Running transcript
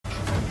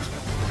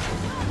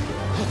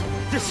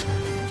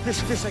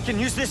This, I can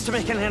use this to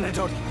make an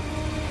antidote.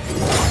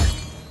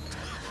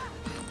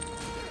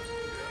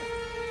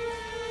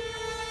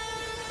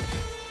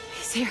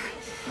 He's here.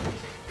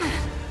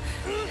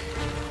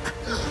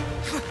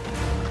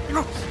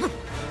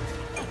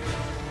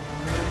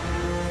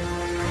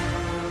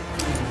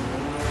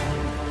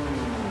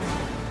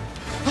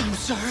 I'm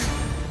sorry.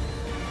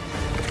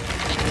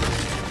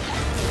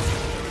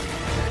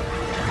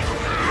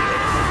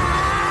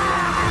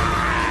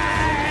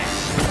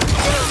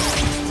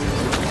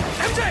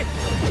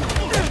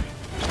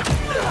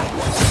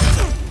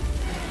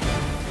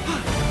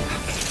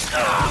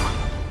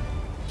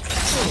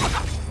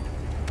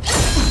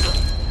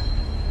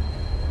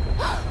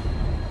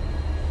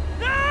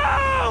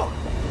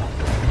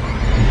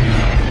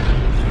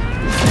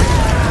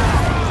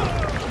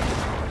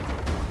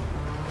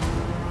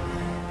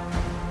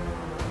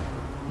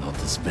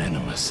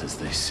 Venomous, as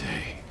they say.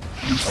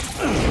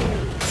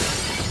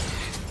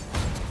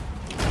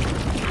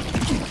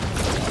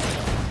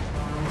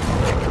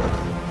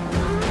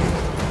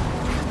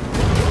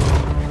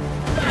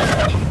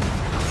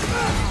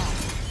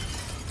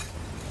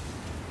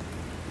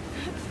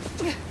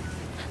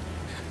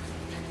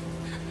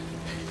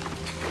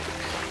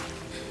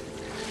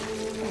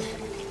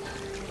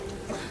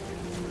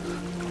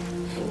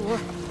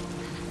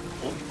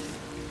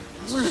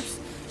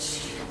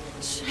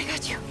 I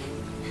got you.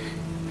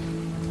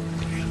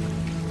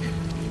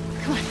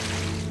 Come on.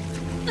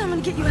 I'm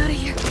gonna get you out of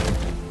here.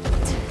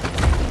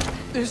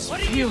 This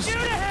feels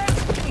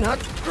not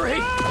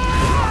great.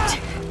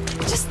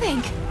 Just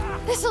think.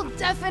 This'll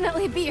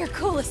definitely be your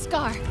coolest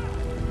scar.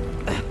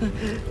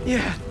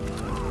 Yeah.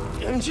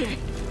 MJ,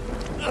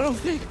 I don't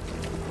think...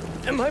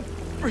 Am I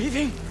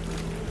breathing?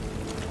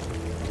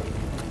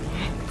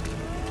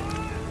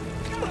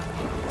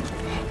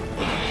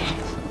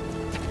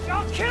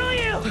 I'll kill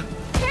you!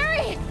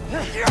 Harry!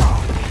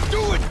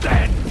 Do it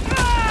then!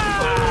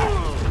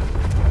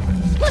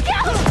 Look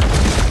out!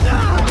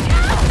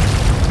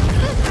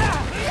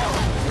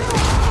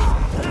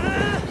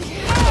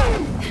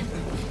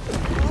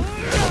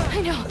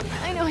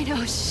 I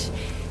know. Shh.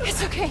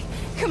 It's okay.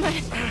 Come on.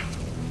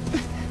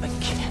 I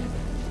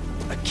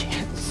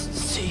can't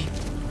see.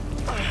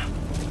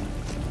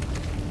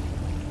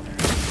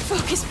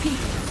 Focus, Pete.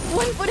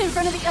 One foot in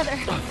front of the other.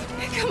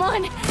 Come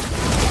on.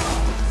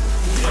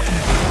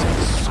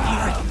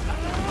 Sorry.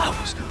 I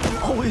was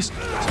always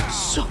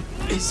so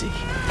busy.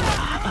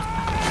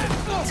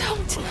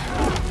 Don't.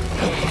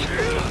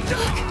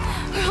 Look,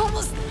 we're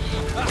almost...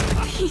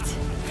 Pete,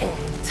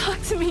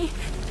 talk to me.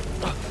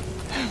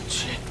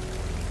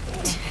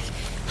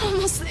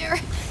 Almost there.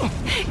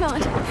 Hang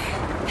on.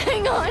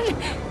 Hang on.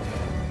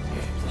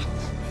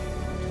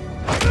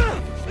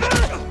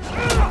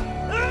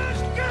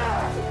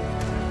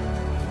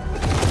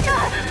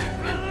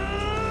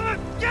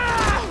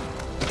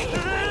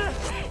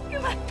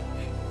 Come on.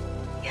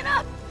 Get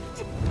up.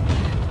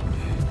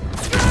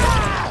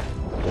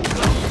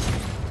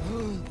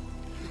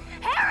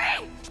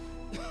 Harry!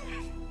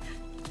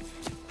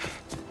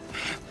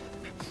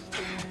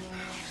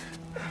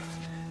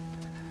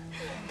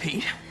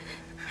 Pete?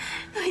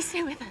 Please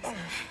stay with us.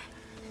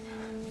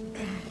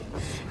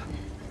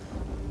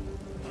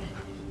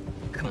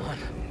 Come on.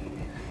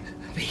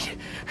 Pete,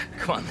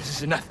 come on,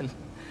 this is nothing.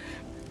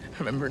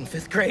 Remember in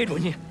 5th grade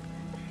when you...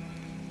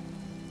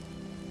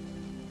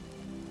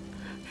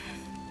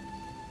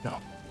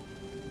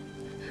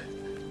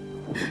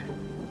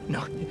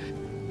 No,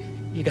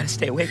 you gotta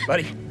stay awake,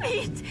 buddy.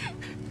 Pete!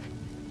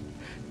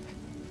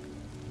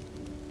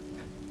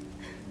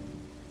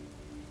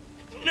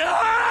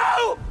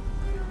 No!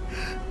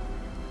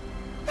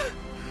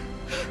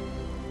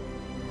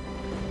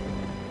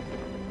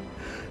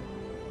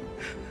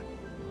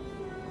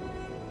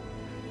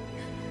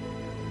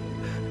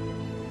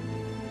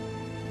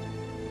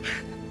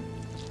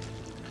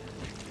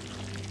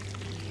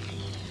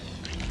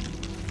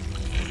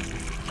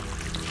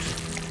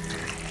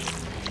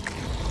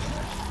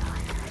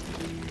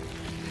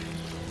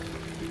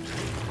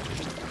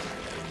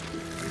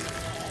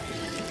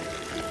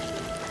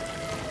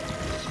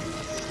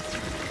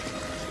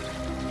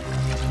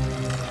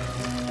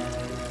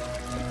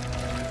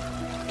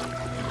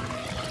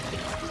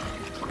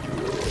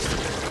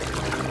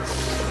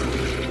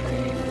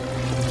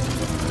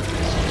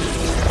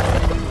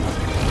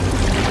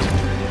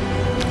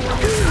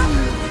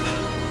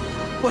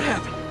 What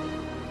happened?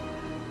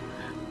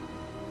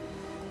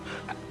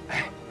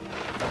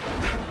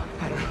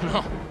 I don't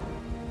know.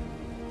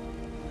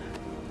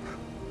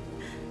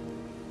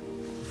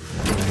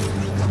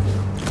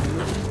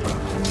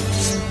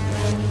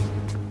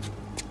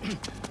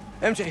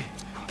 MJ,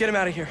 get him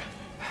out of here.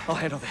 I'll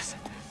handle this.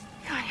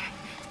 Come on, Harry.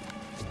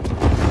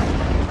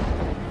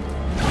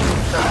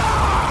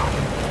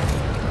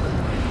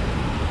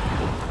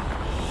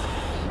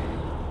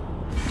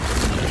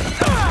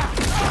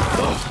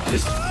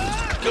 This is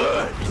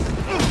good!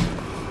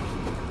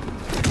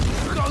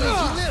 Look how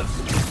long he lives!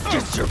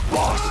 Guess your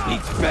boss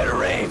needs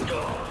better aim!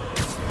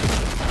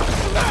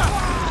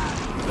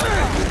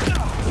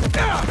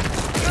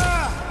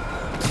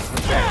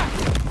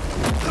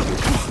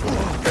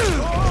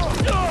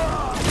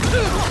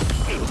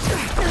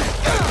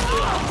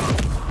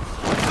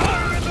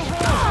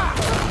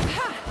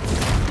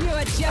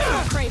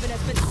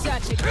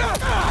 tragic.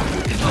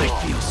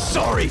 I feel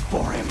sorry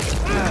for him.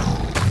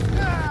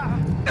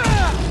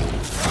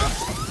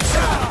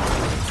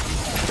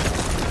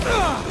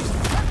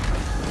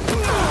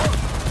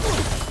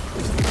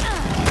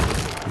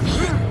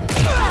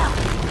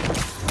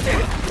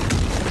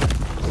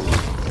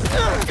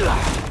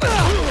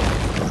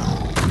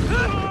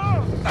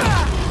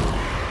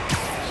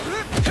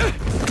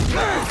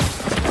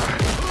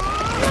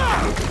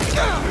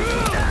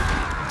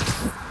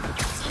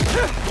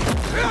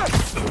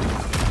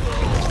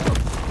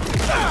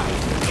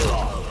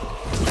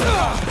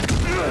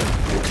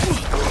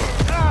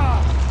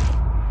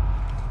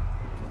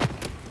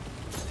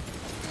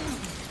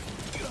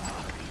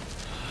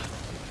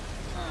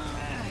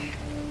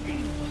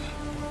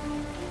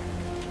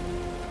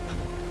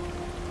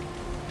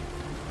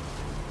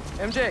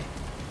 MJ,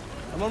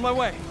 I'm on my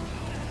way.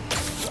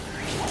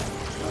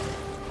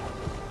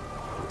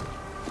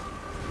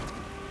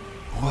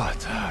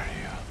 What are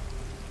you?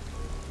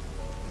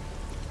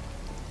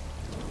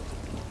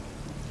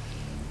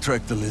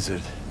 Track the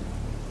lizard.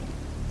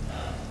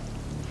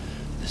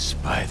 The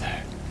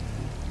spider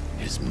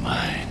is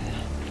mine.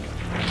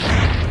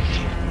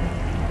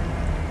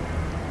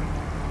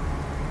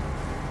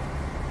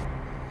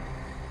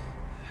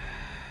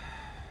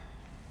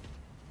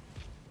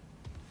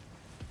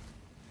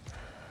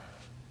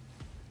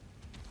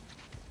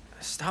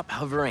 Stop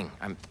hovering.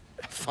 I'm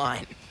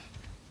fine.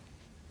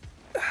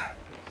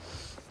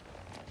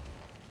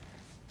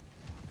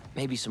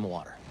 Maybe some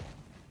water.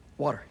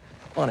 Water.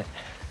 On it.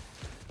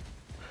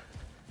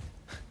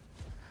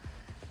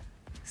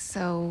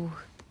 So...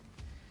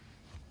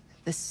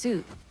 the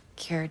suit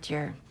cured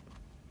your...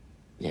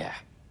 Yeah.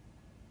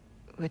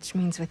 Which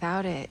means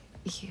without it,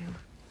 you...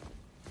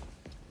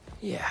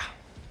 Yeah.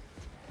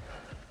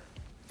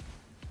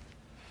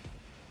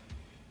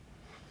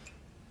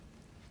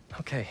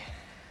 Okay.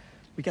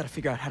 We gotta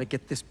figure out how to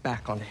get this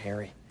back onto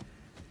Harry.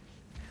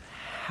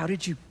 How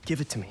did you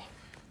give it to me?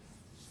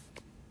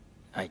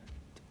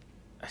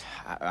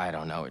 I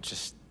don't know. It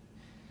just...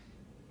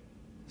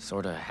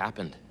 sort of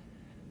happened.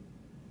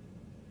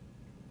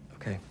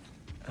 Okay.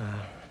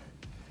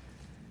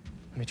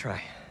 Let me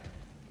try.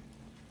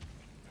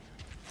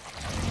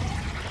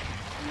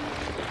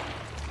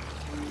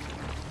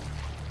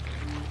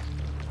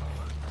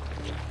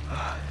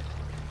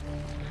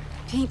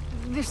 Pete,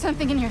 there's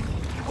something in here.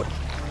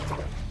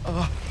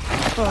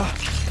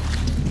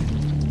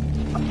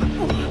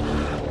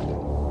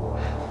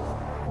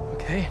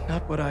 Okay,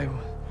 not what I...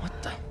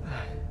 What the...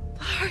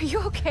 Are you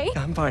okay?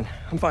 I'm fine.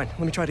 I'm fine. Let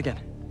me try it again.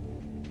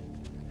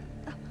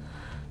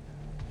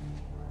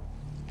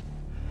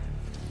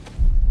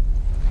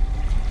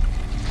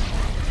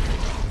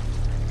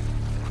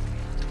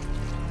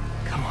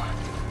 Come on.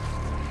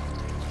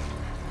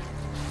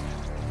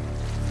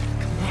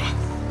 Come on.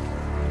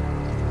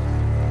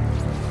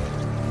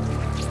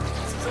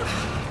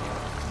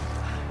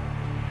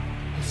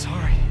 I'm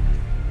sorry.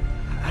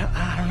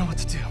 I don't know what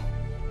to do.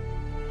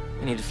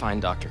 We need to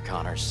find Dr.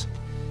 Connors.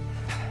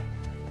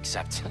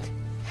 Except...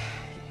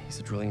 He's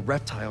a drilling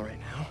reptile right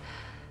now.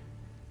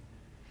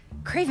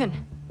 Kraven.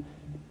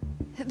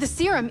 The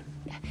serum.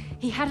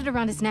 He had it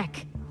around his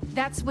neck.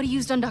 That's what he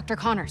used on Dr.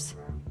 Connors.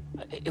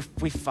 If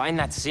we find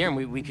that serum,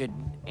 we could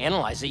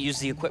analyze it, use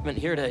the equipment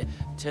here to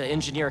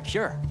engineer a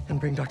cure. And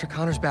bring Dr.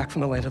 Connors back from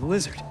the land of the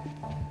lizard.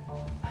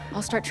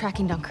 I'll start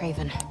tracking down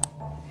Kraven.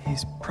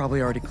 He's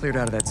probably already cleared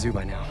out of that zoo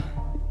by now.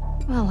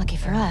 Well, lucky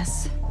for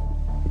us.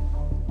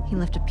 He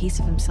left a piece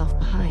of himself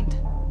behind.